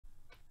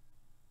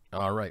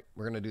All right,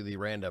 we're going to do the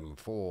random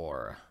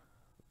for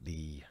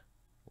the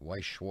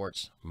Weiss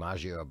Schwarz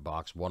Magia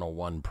Box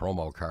 101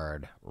 promo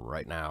card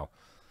right now.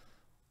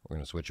 We're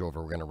going to switch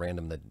over. We're going to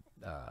random the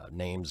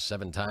names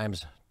 7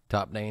 times.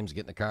 Top names,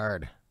 get in the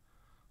card.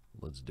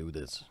 Let's do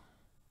this.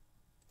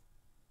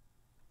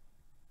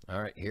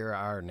 All right, here are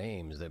our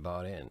names they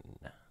bought in.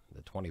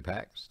 The 20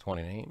 packs,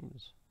 20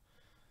 names.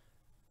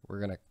 We're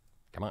going to,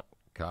 come on,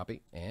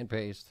 copy and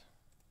paste.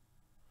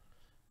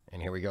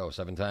 And here we go,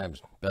 7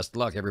 times. Best of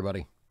luck,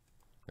 everybody.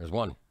 There's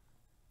 1.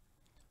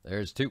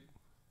 There's 2.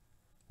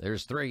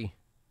 There's 3,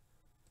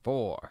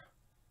 4,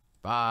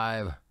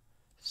 5,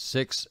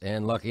 6,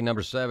 and lucky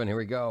number 7. Here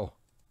we go.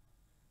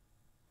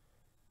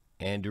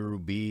 Andrew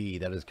B.,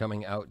 that is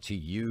coming out to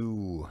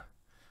you.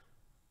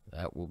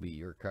 That will be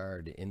your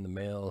card in the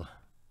mail.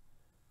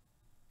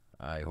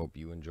 I hope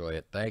you enjoy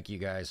it. Thank you,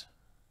 guys.